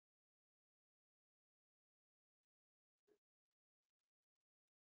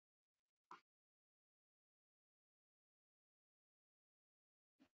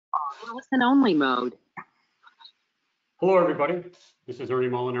in listen-only mode. Hello, everybody. This is Ernie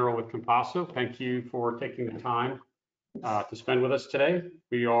Molinaro with Compasso. Thank you for taking the time to spend with us today.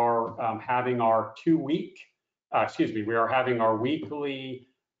 We are having our weekly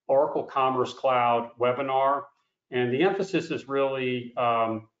Oracle Commerce Cloud webinar, and the emphasis is really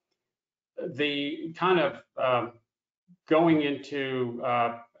the kind of going into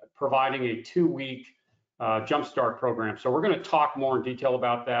providing a 2-week jumpstart program. So we're going to talk more in detail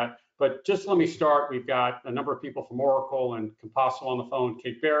about that. But just let me start. We've got a number of people from Oracle and Compasso on the phone: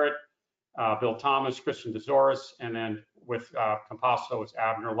 Kate Barrett, Bill Thomas, Christian DeZoris, and then with Compasso is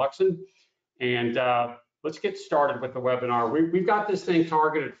Abner Luxon. And let's get started with the webinar. We've got this thing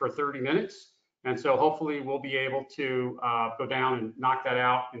targeted for 30 minutes. And so hopefully we'll be able to go down and knock that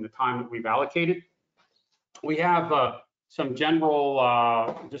out in the time that we've allocated. We have some general,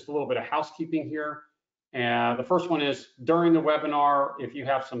 just a little bit of housekeeping here. And the first one is, during the webinar, if you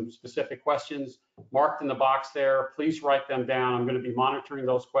have some specific questions marked in the box there, please write them down. I'm going to be monitoring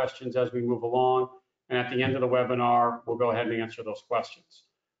those questions as we move along. And at the end of the webinar, we'll go ahead and answer those questions.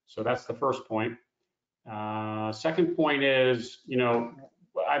 So that's the first point. Second point is,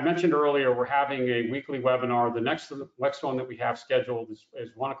 I mentioned earlier, we're having a weekly webinar. The next one that we have scheduled is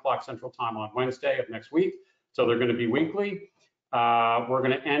 1 o'clock Central Time on Wednesday of next week. So they're going to be weekly. We're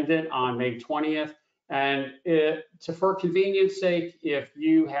going to end it on May 20th. And for convenience sake, if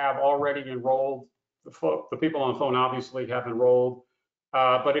you have already enrolled, the people on the phone obviously have enrolled.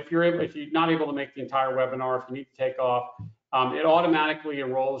 But if you're not able to make the entire webinar, if you need to take off, it automatically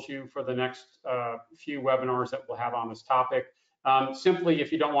enrolls you for the next few webinars that we'll have on this topic. Simply,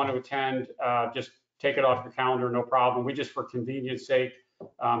 if you don't want to attend, just take it off your calendar, no problem. We just, for convenience sake,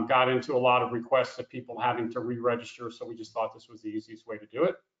 got into a lot of requests of people having to re-register, so we just thought this was the easiest way to do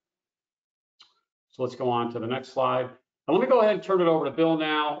it. So let's go on to the next slide. And let me go ahead and turn it over to Bill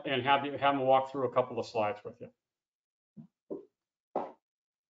now and have him walk through a couple of slides with you.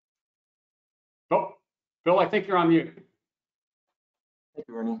 Oh, Bill, I think you're on mute. Thank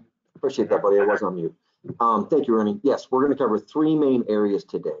you, Ernie. Appreciate that, buddy. I was on mute. Thank you, Ernie. Yes, we're going to cover 3 main areas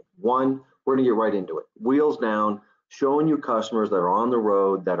today. 1, we're going to get right into it. Wheels down, showing you customers that are on the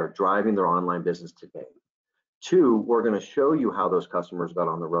road that are driving their online business today. 2, we're going to show you how those customers got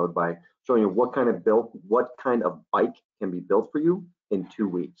on the road by showing you what kind of bike can be built for you in 2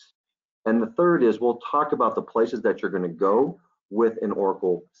 weeks. And the 3rd is we'll talk about the places that you're going to go with an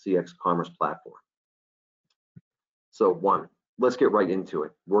Oracle CX Commerce platform. So 1, let's get right into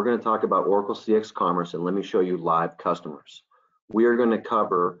it. We're going to talk about Oracle CX Commerce, and let me show you live customers. We are going to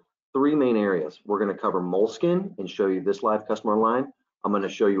cover 3 main areas. We're going to cover Moleskine and show you this live customer line. I'm going to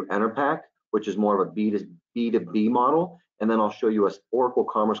show you Enerpac, which is more of a B2B model, and then I'll show you a Oracle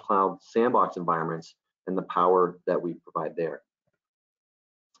Commerce Cloud sandbox environments and the power that we provide there.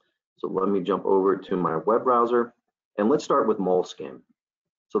 So let me jump over to my web browser, and let's start with Moleskine.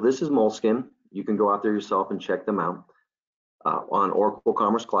 So this is Moleskine. You can go out there yourself and check them out on Oracle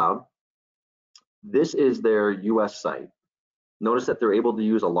Commerce Cloud. This is their US site. Notice that they're able to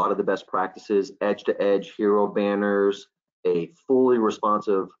use a lot of the best practices, edge-to-edge hero banners, a fully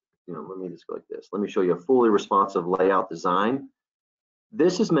responsive, let me just go like this. Let me show you a fully responsive layout design.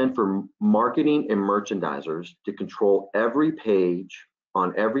 This is meant for marketing and merchandisers to control every page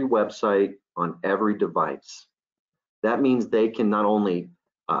on every website on every device. That means they can not only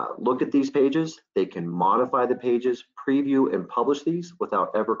look at these pages, they can modify the pages, preview and publish these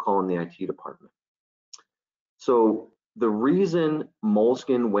without ever calling the IT department. So the reason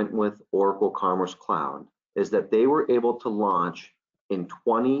Moleskine went with Oracle Commerce Cloud is that they were able to launch in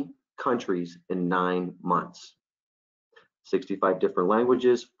 20 countries in 9 months. 65 different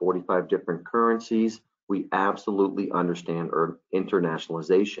languages, 45 different currencies. We absolutely understand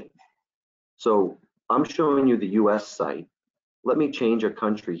internationalization. So I'm showing you the US site. Let me change a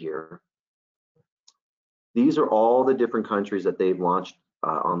country here. These are all the different countries that they've launched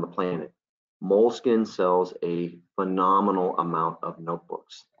on the planet. Moleskine sells a phenomenal amount of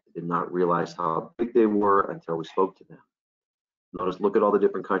notebooks. I did not realize how big they were until we spoke to them. Notice, look at all the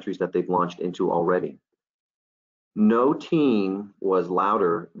different countries that they've launched into already. No team was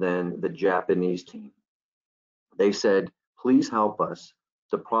louder than the Japanese team. They said, please help us.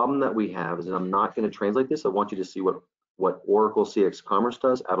 The problem that we have is, and I'm not going to translate this, I want you to see what Oracle CX Commerce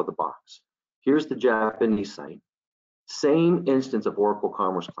does out of the box. Here's the Japanese site. Same instance of Oracle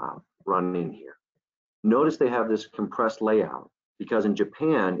Commerce Cloud running here. Notice they have this compressed layout, because in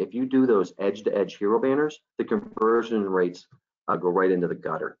Japan, if you do those edge-to-edge hero banners, the conversion rates go right into the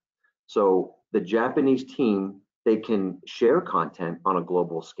gutter. So the Japanese team, they can share content on a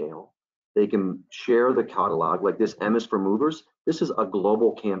global scale. They can share the catalog, like this M is for movers. This is a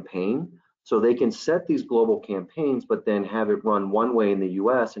global campaign. So they can set these global campaigns, but then have it run one way in the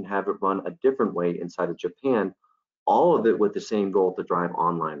US and have it run a different way inside of Japan, all of it with the same goal to drive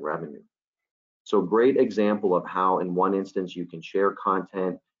online revenue. So great example of how in one instance you can share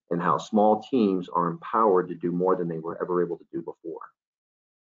content and how small teams are empowered to do more than they were ever able to do before.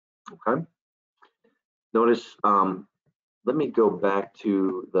 Okay. Notice, let me go back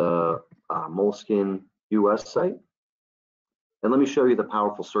to the Moleskine US site. And let me show you the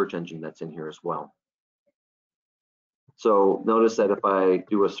powerful search engine that's in here as well. So notice that if I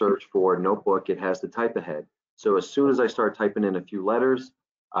do a search for notebook, it has the type ahead. So as soon as I start typing in a few letters,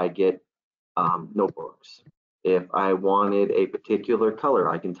 I get notebooks. If I wanted a particular color,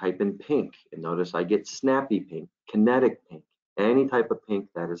 I can type in pink, and notice I get snappy pink, kinetic pink. Any type of pink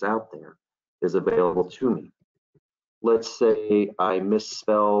that is out there is available to me. Let's say I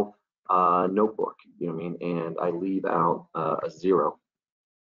misspell notebook, you know what I mean, and I leave out a 0.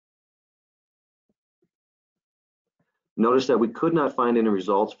 Notice that we could not find any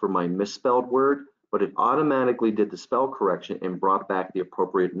results for my misspelled word, but it automatically did the spell correction and brought back the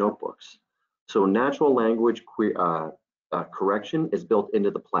appropriate notebooks. So natural language correction is built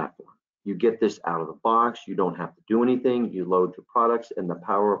into the platform. You get this out of the box. You don't have to do anything. You load your products, and the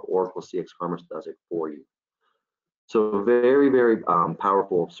power of Oracle CX Commerce does it for you. So very, very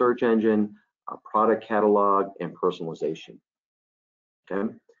powerful search engine, product catalog, and personalization.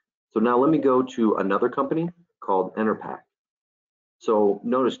 Okay. So now let me go to another company called Enerpac. So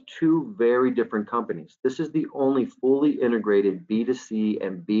notice two very different companies. This is the only fully integrated B2C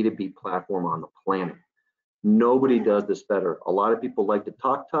and B2B platform on the planet. Nobody does this better. A lot of people like to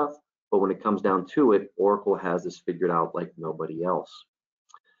talk tough, but when it comes down to it, Oracle has this figured out like nobody else.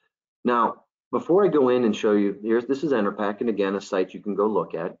 Now, before I go in and show you, this is Enerpac, and again, a site you can go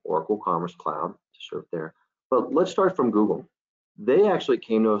look at, Oracle Commerce Cloud, to serve there. But let's start from Google. They actually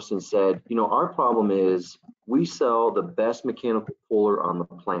came to us and said, you know, our problem is we sell the best mechanical puller on the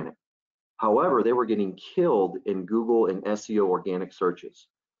planet. However, they were getting killed in Google and SEO organic searches.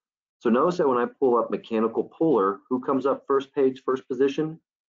 So notice that when I pull up mechanical puller, who comes up first page, first position?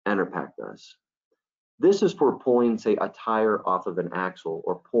 Enerpac does. This is for pulling, say, a tire off of an axle,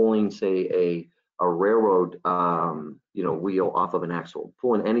 or pulling, say, a railroad, wheel off of an axle,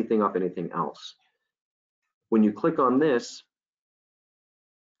 pulling anything off anything else. When you click on this,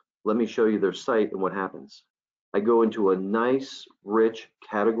 let me show you their site and what happens. I go into a nice, rich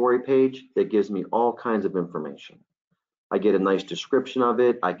category page that gives me all kinds of information. I get a nice description of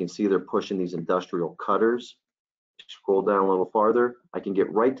it. I can see they're pushing these industrial cutters. Scroll down a little farther. I can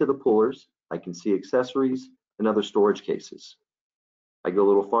get right to the pullers. I can see accessories and other storage cases. I go a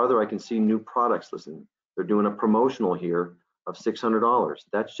little farther. I can see new products. Listen, they're doing a promotional here of $600.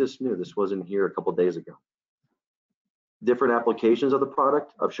 That's just new. This wasn't here a couple days ago. Different applications of the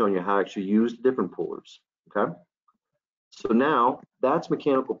product. I've shown you how I actually use different pullers. Okay. So now that's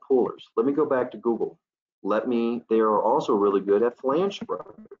mechanical pullers. Let me go back to Google. They are also really good at flange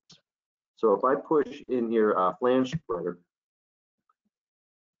spreaders. So if I push in here flange spreader,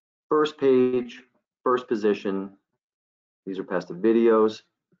 first page, first position, these are past the videos.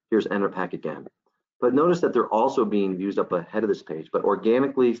 Here's Enerpac again. But notice that they're also being used up ahead of this page, but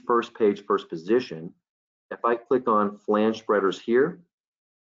organically first page, first position. If I click on flange spreaders here,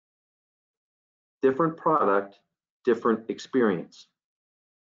 different product, different experience.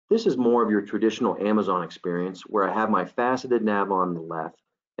 This is more of your traditional Amazon experience where I have my faceted nav on the left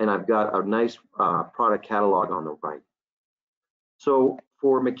and I've got a nice product catalog on the right. So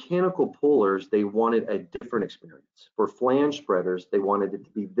for mechanical pullers, they wanted a different experience. For flange spreaders, they wanted it to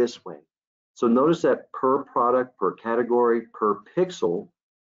be this way. So notice that per product, per category, per pixel,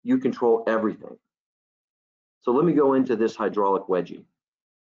 you control everything. So let me go into this hydraulic wedgie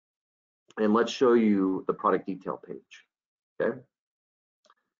and let's show you the product detail page, okay?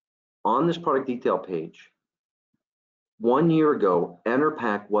 On this product detail page, 1 year ago,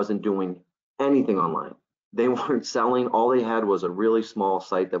 Enerpac wasn't doing anything online. They weren't selling. All they had was a really small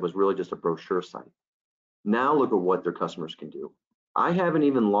site that was really just a brochure site. Now look at what their customers can do. I haven't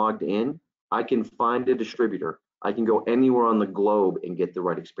even logged in. I can find a distributor. I can go anywhere on the globe and get the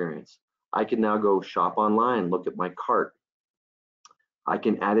right experience. I can now go shop online, look at my cart. I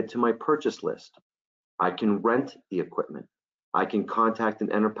can add it to my purchase list. I can rent the equipment. I can contact an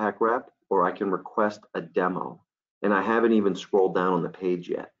Enerpac rep, or I can request a demo. And I haven't even scrolled down on the page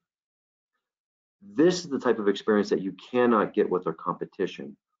yet. This is the type of experience that you cannot get with our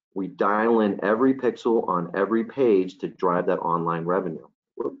competition. We dial in every pixel on every page to drive that online revenue.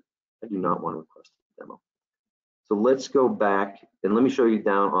 I do not want to request a demo. So let's go back and let me show you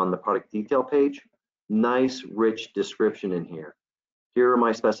down on the product detail page. Nice, rich description in here. Here are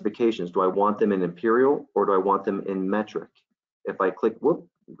my specifications. Do I want them in imperial or do I want them in metric? If I click, whoop,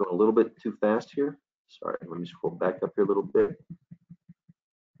 I'm going a little bit too fast here. Sorry, let me scroll back up here a little bit.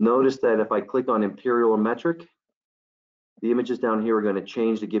 Notice that if I click on imperial or metric, the images down here are going to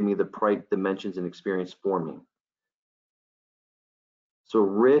change to give me the price, dimensions, and experience for me. So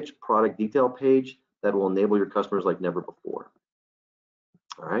rich product detail page that will enable your customers like never before.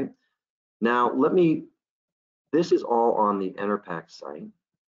 All right. Now this is all on the Enerpac site.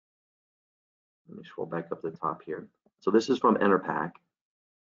 Let me scroll back up to the top here. So this is from Enerpac.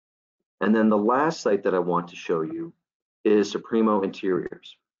 And then the last site that I want to show you is Supremo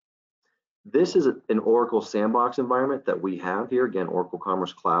Interiors. This is an Oracle sandbox environment that we have here, again, Oracle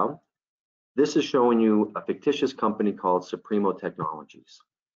Commerce Cloud. This is showing you a fictitious company called Supremo Technologies.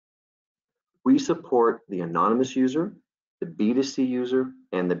 We support the anonymous user, the B2C user,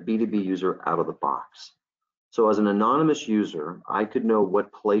 and the B2B user out of the box. So as an anonymous user, I could know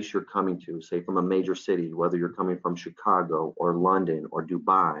what place you're coming to, say from a major city, whether you're coming from Chicago or London or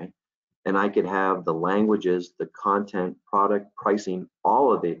Dubai, and I could have the languages, the content, product, pricing,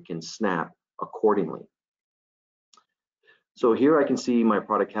 all of it can snap accordingly. So here I can see my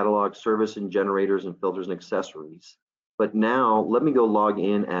product catalog, service and generators and filters and accessories. But now let me go log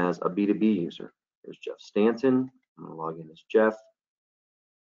in as a B2B user. There's Jeff Stanton. I'm going to log in as Jeff.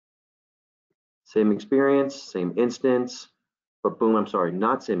 Same experience, same instance, but boom, I'm sorry,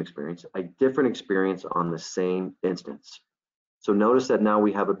 not same experience, a different experience on the same instance. So notice that now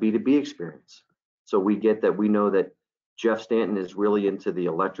we have a B2B experience. So we get that we know that Jeff Stanton is really into the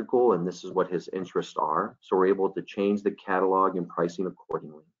electrical and this is what his interests are. So we're able to change the catalog and pricing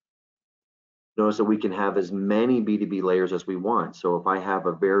accordingly. Notice that we can have as many B2B layers as we want. So if I have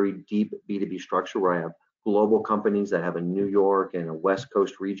a very deep B2B structure where I have global companies that have a New York and a West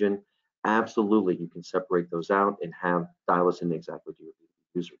Coast region, absolutely, you can separate those out and have dial us in exactly to your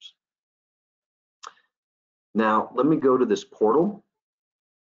users. Now, let me go to this portal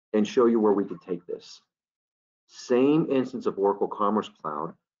and show you where we could take this. Same instance of Oracle Commerce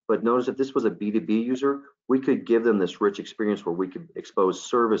Cloud, but notice if this was a B2B user, we could give them this rich experience where we could expose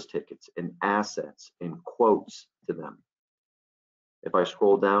service tickets and assets and quotes to them. If I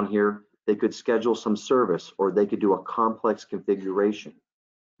scroll down here, they could schedule some service or they could do a complex configuration.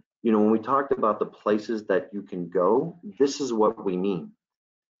 You know, when we talked about the places that you can go, this is what we mean.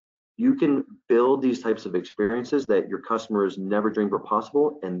 You can build these types of experiences that your customers never dreamed were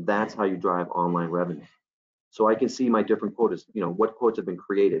possible, and that's how you drive online revenue. So I can see my different quotas, you know, what quotes have been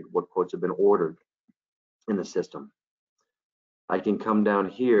created, what quotes have been ordered in the system. I can come down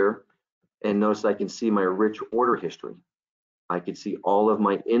here and notice I can see my rich order history. I could see all of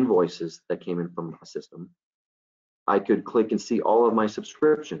my invoices that came in from a system. I could click and see all of my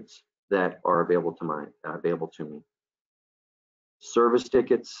subscriptions that are available to me. Service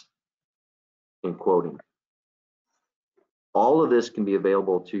tickets and quoting. All of this can be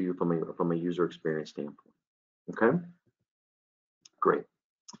available to you from a user experience standpoint. Okay, great.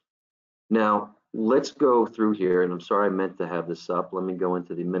 Now let's go through here, and I'm sorry I meant to have this up. Let me go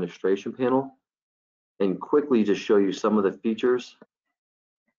into the administration panel and quickly just show you some of the features.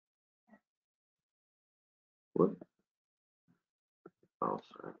 Whoop. Oh,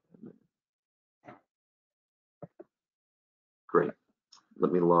 sorry. Great.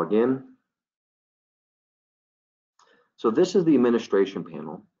 Let me log in. So this is the administration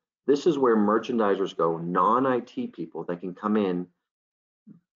panel. This is where merchandisers go, non-IT people that can come in,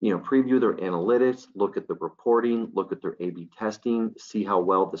 you know, preview their analytics, look at the reporting, look at their A/B testing, see how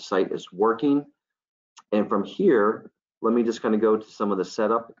well the site is working. And from here, let me just kind of go to some of the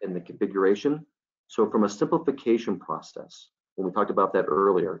setup and the configuration. So from a simplification process, when we talked about that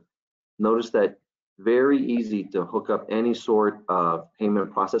earlier, notice that very easy to hook up any sort of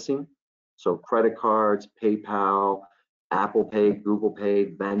payment processing. So credit cards, PayPal, Apple Pay, Google Pay,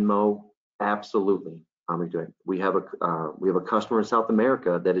 Venmo, absolutely. We have a customer in South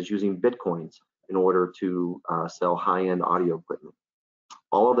America that is using Bitcoins in order to sell high-end audio equipment.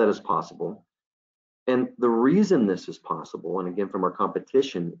 All of that is possible. And the reason this is possible, and again from our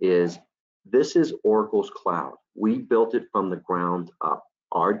competition, is this is Oracle's cloud. We built it from the ground up.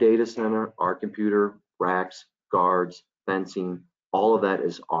 Our data center, our computer, racks, guards, fencing, all of that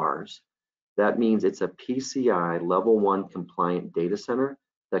is ours. That means it's a PCI level 1 compliant data center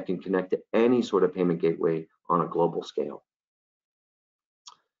that can connect to any sort of payment gateway on a global scale.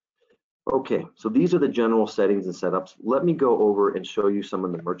 Okay, so these are the general settings and setups. Let me go over and show you some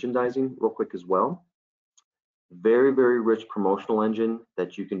of the merchandising real quick as well. Very, very rich promotional engine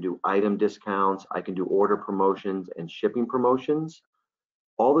that you can do item discounts. I can do order promotions and shipping promotions.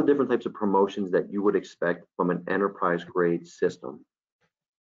 All the different types of promotions that you would expect from an enterprise grade system.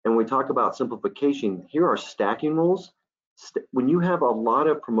 And when we talk about simplification, here are stacking rules. When you have a lot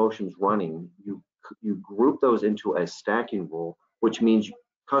of promotions running, you group those into a stacking rule, which means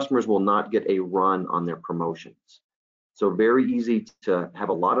customers will not get a run on their promotions. So very easy to have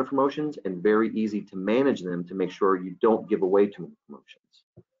a lot of promotions and very easy to manage them to make sure you don't give away too many promotions.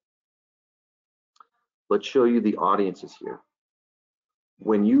 Let's show you the audiences here.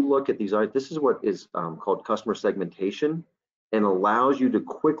 When you look at these, this is what is called customer segmentation, and allows you to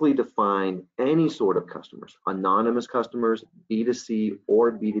quickly define any sort of customers. Anonymous customers, B2C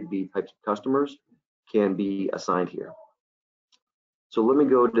or B2B types of customers can be assigned here. So let me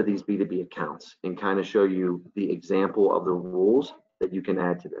go to these B2B accounts and kind of show you the example of the rules that you can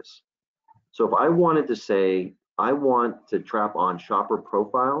add to this. So if I wanted to say, I want to trap on shopper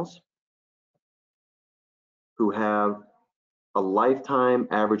profiles who have a lifetime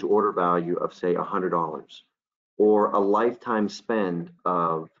average order value of say $100, or a lifetime spend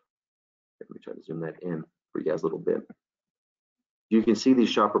of, let me try to zoom that in for you guys a little bit. You can see these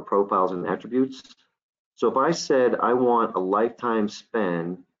shopper profiles and attributes. So if I said I want a lifetime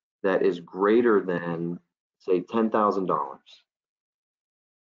spend that is greater than say $10,000,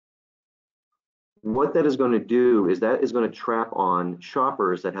 what that is going to do is that is going to trap on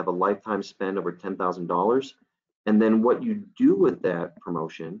shoppers that have a lifetime spend over $10,000. And then what you do with that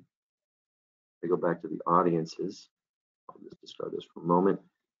promotion, I go back to the audiences. I'll just discard this for a moment.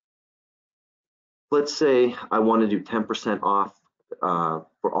 Let's say I want to do 10% off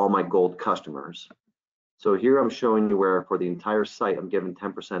for all my gold customers. So here I'm showing you where for the entire site I'm giving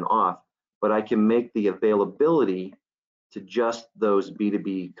 10% off, but I can make the availability to just those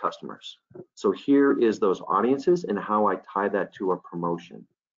B2B customers. So here is those audiences and how I tie that to a promotion.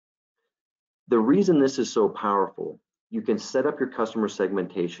 The reason this is so powerful, you can set up your customer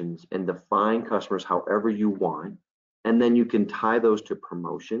segmentations and define customers however you want, and then you can tie those to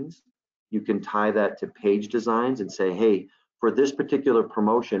promotions. You can tie that to page designs and say, hey, for this particular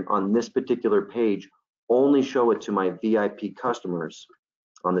promotion on this particular page, only show it to my VIP customers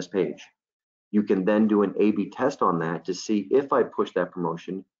on this page. You can then do an A/B test on that to see if I push that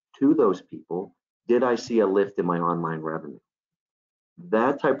promotion to those people, did I see a lift in my online revenue?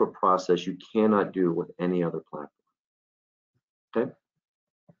 That type of process you cannot do with any other platform. Okay.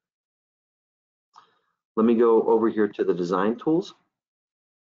 Let me go over here to the design tools.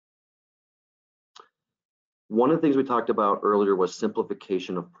 One of the things we talked about earlier was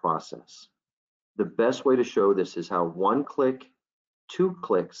simplification of process. The best way to show this is how 1 click, 2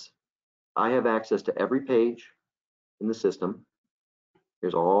 clicks, I have access to every page in the system.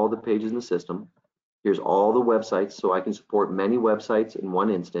 Here's all the pages in the system. Here's all the websites, so I can support many websites in one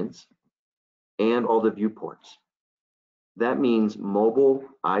instance, and all the viewports. That means mobile,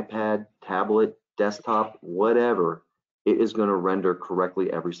 iPad, tablet, desktop, whatever, it is going to render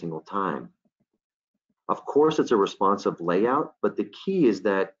correctly every single time. Of course, it's a responsive layout, but the key is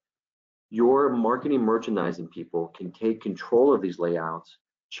that your marketing merchandising people can take control of these layouts,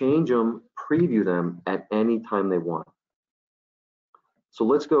 change them, preview them at any time they want. So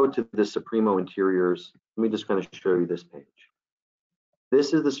let's go to the Supremo Interiors. Let me just kind of show you this page.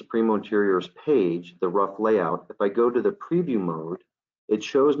 This is the Supremo Interiors page, the rough layout. If I go to the preview mode, it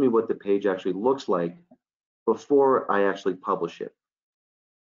shows me what the page actually looks like before I actually publish it.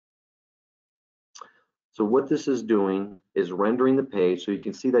 So what this is doing is rendering the page. So you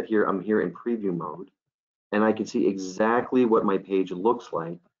can see that here, I'm here in preview mode, and I can see exactly what my page looks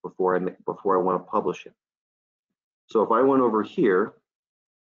like before I want to publish it. So if I went over here,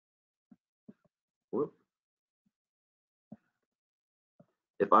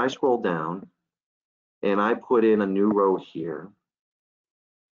 if I scroll down and I put in a new row here,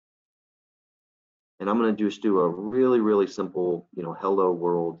 and I'm going to just do a really, really simple, hello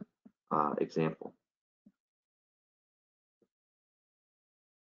world example.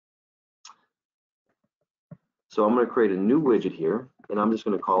 So I'm going to create a new widget here, and I'm just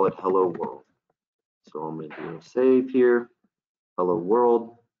going to call it hello world. So I'm going to do a save here, hello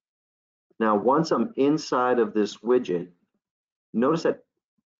world. Now, once I'm inside of this widget, notice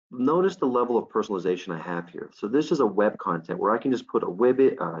the level of personalization I have here. So this is a web content where I can just put a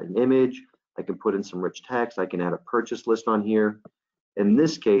widget, an image, I can put in some rich text, I can add a purchase list on here. In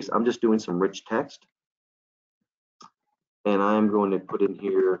this case, I'm just doing some rich text, and I'm going to put in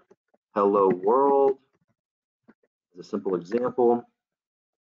here hello world as a simple example,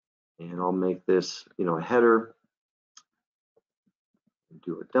 and I'll make this a header,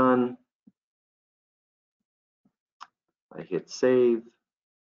 do it done. I hit save.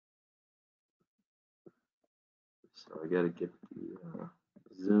 So I got to get the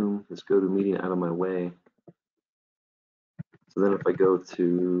Zoom, this GoToMeeting out of my way. So then if I go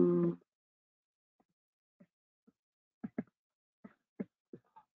to,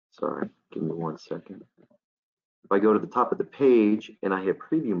 sorry, give me 1 second. If I go to the top of the page and I hit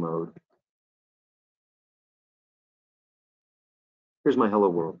preview mode, here's my hello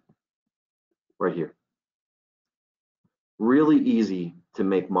world right here. Really easy to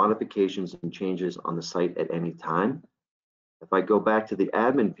make modifications and changes on the site at any time. If I go back to the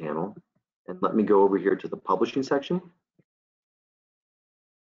admin panel and let me go over here to the publishing section.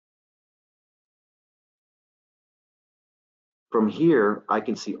 From here, I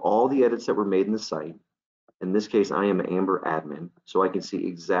can see all the edits that were made in the site. In this case, I am Amber admin, so I can see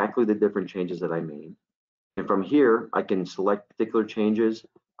exactly the different changes that I made. And from here, I can select particular changes.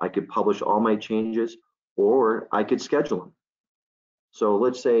 I could publish all my changes, or I could schedule them. So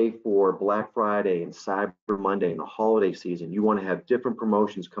let's say for Black Friday and Cyber Monday and the holiday season, you want to have different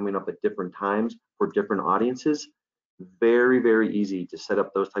promotions coming up at different times for different audiences. Very, very easy to set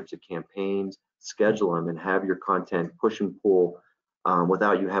up those types of campaigns, schedule them, and have your content push and pull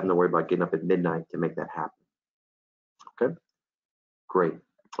without you having to worry about getting up at midnight to make that happen. Okay, great.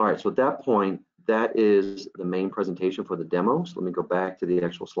 All right, so at that point, that is the main presentation for the demo. So let me go back to the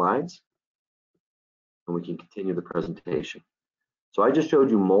actual slides and we can continue the presentation. So I just showed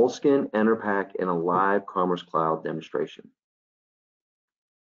you Moleskin, Enerpack, and a live Commerce Cloud demonstration.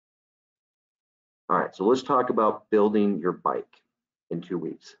 All right, so let's talk about building your bike in 2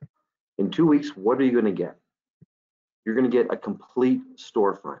 weeks. In 2 weeks, what are you going to get? You're going to get a complete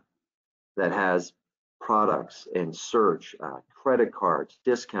storefront that has products and search, credit cards,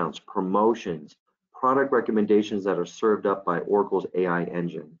 discounts, promotions, product recommendations that are served up by Oracle's AI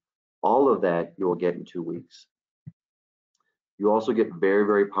engine. All of that you will get in 2 weeks. You also get very,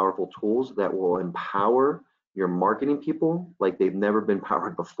 very powerful tools that will empower your marketing people like they've never been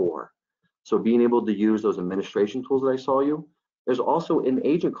powered before. So being able to use those administration tools that I saw you, there's also an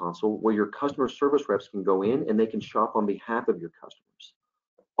agent console where your customer service reps can go in and they can shop on behalf of your customers.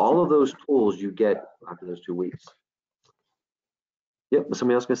 All of those tools you get after those 2 weeks. Yep, was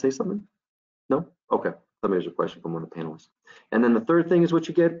somebody else gonna say something? No? Okay, there's a question from one of the panelists. And then the third thing is what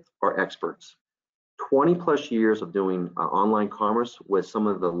you get are experts. 20 plus years of doing online commerce with some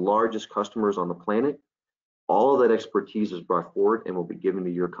of the largest customers on the planet. All of that expertise is brought forward and will be given to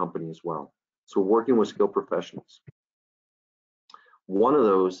your company as well. So we're working with skilled professionals. One of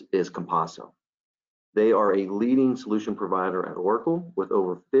those is Compasso. They are a leading solution provider at Oracle with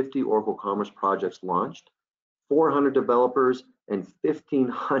over 50 Oracle Commerce projects launched, 400 developers, and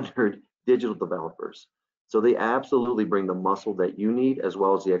 1,500 digital developers. So they absolutely bring the muscle that you need as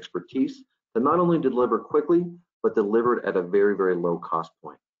well as the expertise to not only deliver quickly, but deliver it at a very, very low cost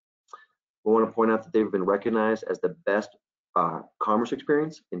point. We want to point out that they've been recognized as the best commerce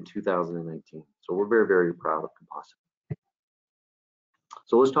experience in 2019. So we're very, very proud of Compasso.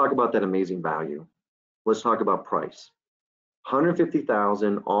 So let's talk about that amazing value. Let's talk about price.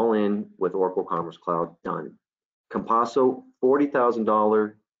 $150,000 all in with Oracle Commerce Cloud, done. Compasso,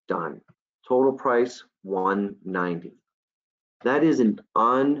 $40,000, done. Total price, $190,000. That is an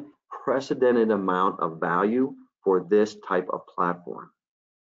unprecedented amount of value for this type of platform.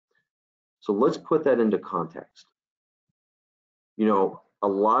 So let's put that into context. You know, a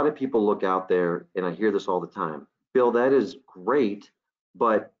lot of people look out there, and I hear this all the time. Bill, that is great,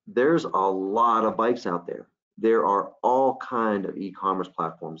 but there's a lot of bikes out there. There are all kinds of e-commerce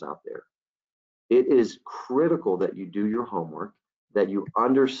platforms out there. It is critical that you do your homework, that you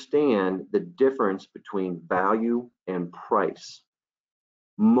understand the difference between value and price.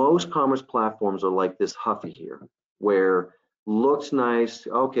 Most commerce platforms are like this Huffy here, where looks nice,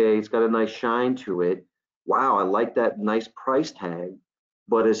 okay, it's got a nice shine to it. Wow, I like that nice price tag.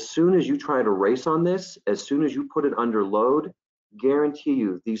 But as soon as you try to race on this, as soon as you put it under load, guarantee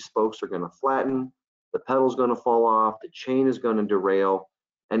you these spokes are going to flatten, the pedal's going to fall off, the chain is going to derail.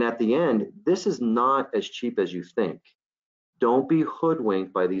 And at the end, this is not as cheap as you think. Don't be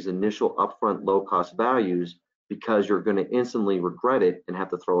hoodwinked by these initial upfront low cost values because you're going to instantly regret it and have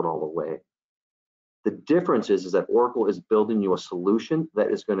to throw it all away. The difference is that Oracle is building you a solution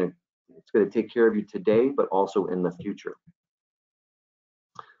that is going to take care of you today, but also in the future.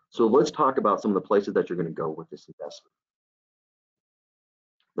 So let's talk about some of the places that you're going to go with this investment.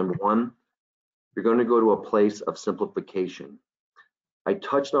 Number one, you're going to go to a place of simplification. I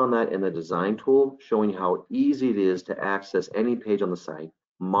touched on that in the design tool, showing how easy it is to access any page on the site,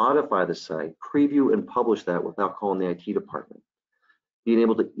 modify the site, preview and publish that without calling the IT department. Being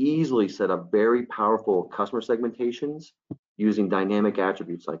able to easily set up very powerful customer segmentations using dynamic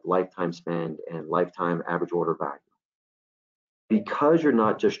attributes like lifetime spend and lifetime average order value. because you're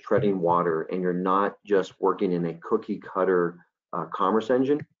not just treading water and you're not just working in a cookie cutter commerce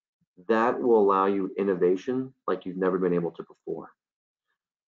engine, that will allow you innovation like you've never been able to before.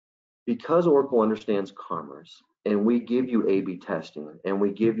 Because Oracle understands commerce and we give you A/B testing and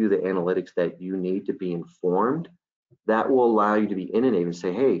we give you the analytics that you need to be informed, that will allow you to be innovative and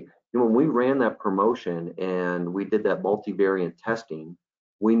say, hey, when we ran that promotion and we did that multivariate testing,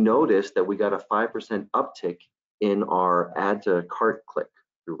 we noticed that we got a 5% uptick in our add to cart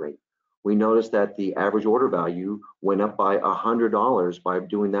click-through rate. We noticed that the average order value went up by $100 by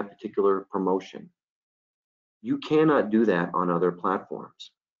doing that particular promotion. You cannot do that on other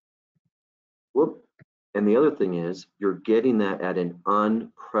platforms. Whoop. And the other thing is, you're getting that at an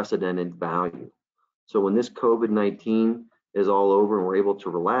unprecedented value. So when this COVID-19 is all over and we're able to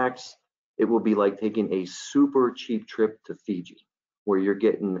relax, it will be like taking a super cheap trip to Fiji, where you're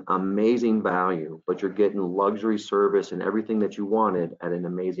getting amazing value, but you're getting luxury service and everything that you wanted at an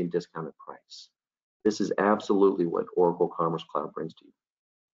amazing discounted price. This is absolutely what Oracle Commerce Cloud brings to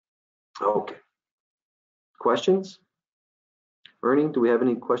you. Okay. Questions? Ernie, do we have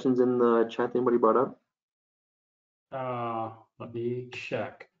any questions in the chat that anybody brought up? Let me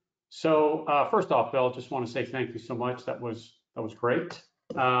check. So first off, Bill, just want to say thank you so much. That was great.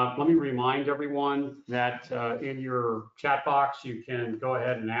 Let me remind everyone that in your chat box, you can go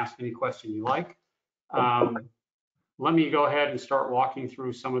ahead and ask any question you like. Let me go ahead and start walking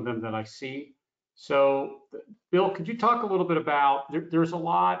through some of them that I see. So Bill, could you talk a little bit about, there's a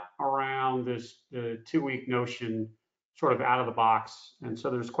lot around this the 2-week notion sort of out of the box. And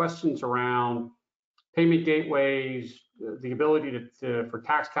so there's questions around payment gateways, the ability for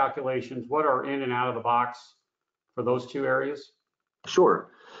tax calculations, what are in and out of the box for those two areas?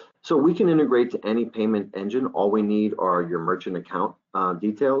 Sure. So we can integrate to any payment engine. All we need are your merchant account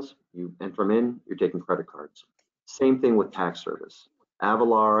details. You enter them in, you're taking credit cards. Same thing with tax service.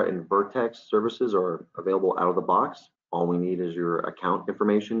 Avalara and Vertex services are available out of the box. All we need is your account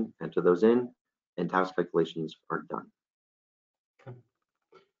information, enter those in, and tax calculations are done. Okay.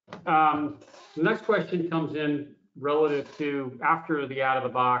 The next question comes in relative to after the out of the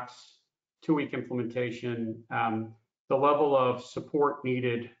box 2-week implementation, the level of support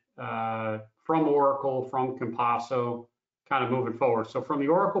needed from Oracle, from Compasso, kind of moving forward. So from the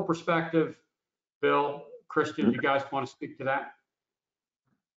Oracle perspective, Bill, Christian, you guys want to speak to that?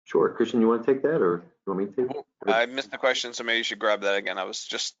 Sure. Christian, you want to take that or you want me to? I missed the question, so maybe you should grab that again. I was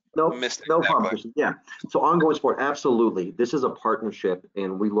just missed it. No problem, Christian. Yeah. So ongoing support, absolutely. This is a partnership,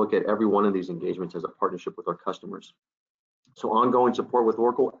 and we look at every one of these engagements as a partnership with our customers. So ongoing support with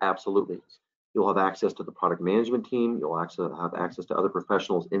Oracle, absolutely. You'll have access to the product management team. You'll have access to other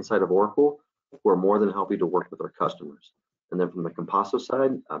professionals inside of Oracle who are more than happy to work with our customers. And then from the Compasso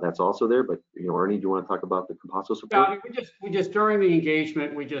side, that's also there. But Ernie, do you want to talk about the Compasso support? Yeah, we just during the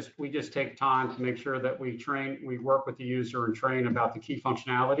engagement, we just take time to make sure that we work with the user and train about the key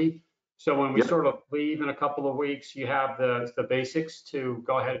functionality. So when we sort of leave in a couple of weeks, you have the basics to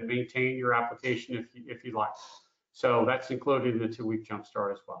go ahead and maintain your application if you like. So that's included in the 2-week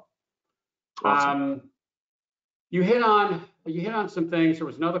jumpstart as well. Awesome. You hit on some things. There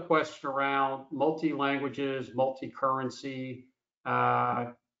was another question around multi-languages, multi-currency.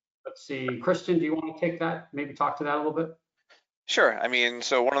 Let's see, Christian, do you want to take that? Maybe talk to that a little bit. Sure. I mean,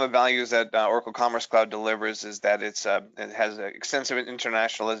 so one of the values that Oracle Commerce Cloud delivers is that it has extensive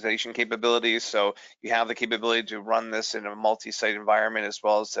internationalization capabilities. So you have the capability to run this in a multi-site environment, as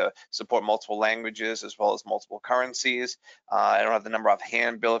well as to support multiple languages, as well as multiple currencies. I don't have the number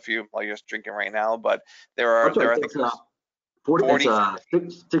offhand, Bill, while you're drinking right now, but there are I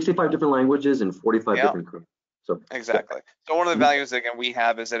think 65 different languages and 45 different currencies. So exactly. So one of the values again we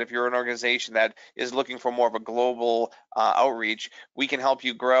have is that if you're an organization that is looking for more of a global outreach, we can help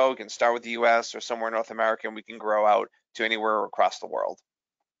you grow. We can start with the US or somewhere in North America, and we can grow out to anywhere across the world.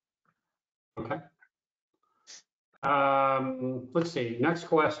 Okay. Let's see. Next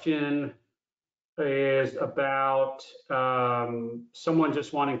question is about someone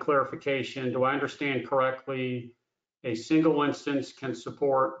just wanting clarification. Do I understand correctly? A single instance can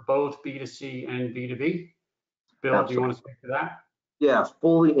support both B2C and B2B? Bill, Absolutely. Do you want to speak to that? Yeah,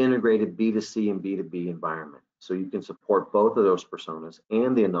 fully integrated B2C and B2B environment. So you can support both of those personas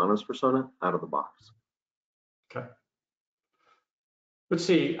and the anonymous persona out of the box. Okay. Let's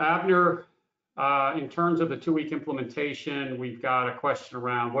see, Abner, in terms of the 2-week implementation, we've got a question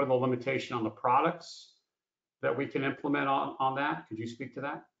around what are the limitations on the products that we can implement on that? Could you speak to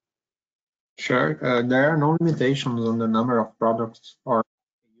that? Sure. There are no limitations on the number of products or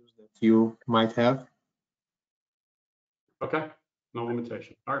use that you might have. Okay, no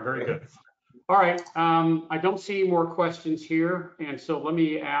limitation. All right, very good. All right, I don't see more questions here, and so let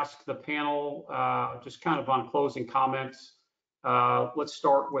me ask the panel just kind of on closing comments. Let's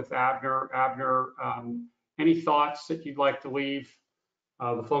start with Abner. Abner, any thoughts that you'd like to leave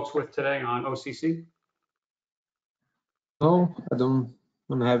the folks with today on OCC? No, I don't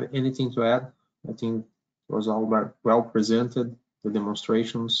have anything to add. I think it was all well presented, the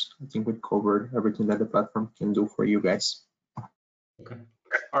demonstrations. I think we covered everything that the platform can do for you guys. Okay.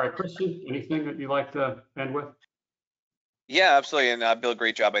 All right, Christian, anything that you'd like to end with? Yeah, absolutely. And Bill,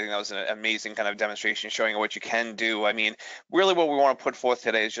 great job. I think that was an amazing kind of demonstration showing what you can do. I mean, really what we want to put forth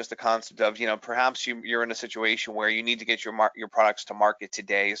today is just the concept of, perhaps you're in a situation where you need to get your products to market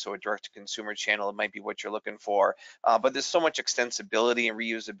today. So a direct to consumer channel might be what you're looking for. But there's so much extensibility and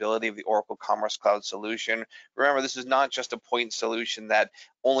reusability of the Oracle Commerce Cloud solution. Remember, this is not just a point solution that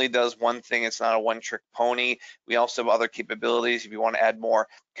only does one thing. It's not a one-trick pony. We also have other capabilities. If you want to add more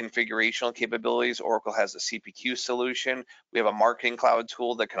configurational capabilities, Oracle has a CPQ solution. We have a marketing cloud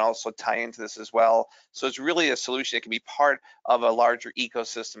tool that can also tie into this as well. So it's really a solution that can be part of a larger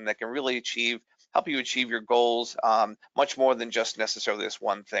ecosystem that can really help you achieve your goals, much more than just necessarily this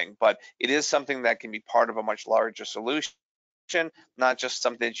one thing. But it is something that can be part of a much larger solution, not just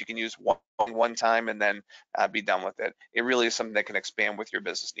something that you can use one time and then be done with it. It really is something that can expand with your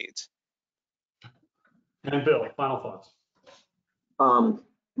business needs. And Bill, final thoughts.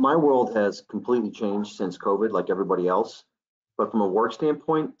 My world has completely changed since COVID, like everybody else. But from a work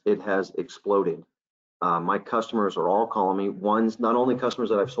standpoint, it has exploded. My customers are all calling me. One's not only customers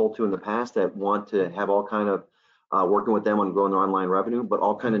that I've sold to in the past that want to have all kind of working with them on growing their online revenue, but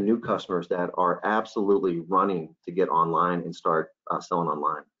all kind of new customers that are absolutely running to get online and start selling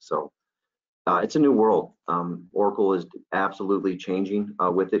online. So it's a new world. Oracle is absolutely changing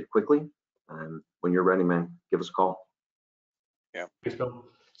with it quickly. When you're ready, man, give us a call. Yeah. Thanks, Bill.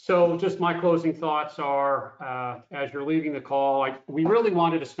 So just my closing thoughts are, as you're leaving the call, we really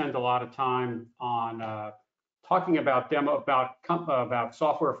wanted to spend a lot of time on talking about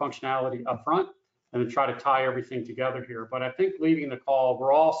software functionality up front and then try to tie everything together here. But I think leaving the call,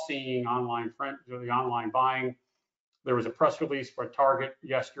 we're all seeing the online buying. There was a press release by Target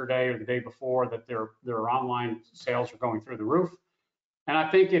yesterday or the day before that their online sales are going through the roof. And I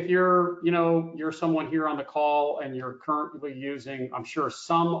think if you're someone here on the call and you're currently using, I'm sure,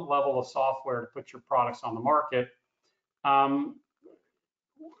 some level of software to put your products on the market,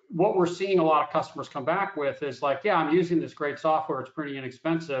 what we're seeing a lot of customers come back with is like, yeah, I'm using this great software. It's pretty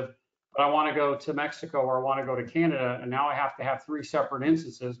inexpensive, but I want to go to Mexico or I want to go to Canada, and now I have to have 3 separate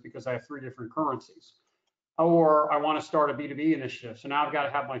instances because I have 3 different currencies. Or I want to start a B2B initiative, so now I've got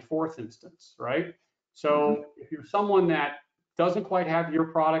to have my 4th instance, right? So if you're someone that doesn't quite have your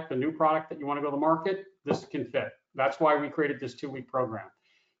product, the new product that you want to go to market, this can fit. That's why we created this 2-week program.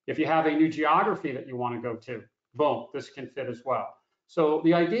 If you have a new geography that you want to go to, boom, this can fit as well. So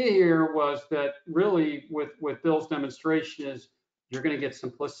the idea here was that really with Bill's demonstration is you're going to get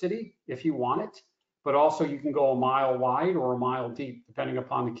simplicity if you want it, but also you can go a mile wide or a mile deep, depending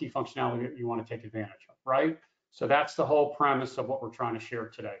upon the key functionality that you want to take advantage of, right? So that's the whole premise of what we're trying to share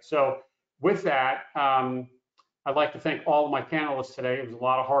today. So with that, I'd like to thank all of my panelists today. It was a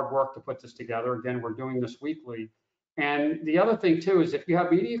lot of hard work to put this together. Again, we're doing this weekly. And the other thing too is if you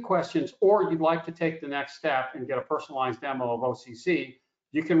have media questions or you'd like to take the next step and get a personalized demo of OCC,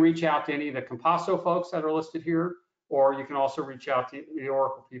 you can reach out to any of the Compasso folks that are listed here, or you can also reach out to the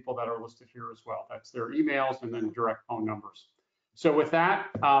Oracle people that are listed here as well. That's their emails and then direct phone numbers. So with that,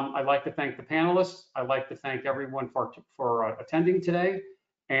 I'd like to thank the panelists. I'd like to thank everyone for attending today.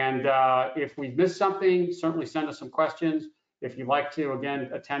 And if we've missed something, certainly send us some questions. If you'd like to, again,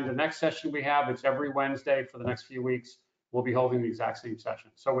 attend the next session we have, it's every Wednesday for the next few weeks. We'll be holding the exact same session.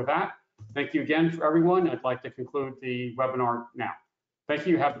 So with that, thank you again for everyone. I'd like to conclude the webinar now. Thank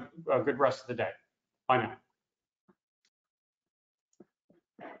you. Have a good rest of the day. Bye now.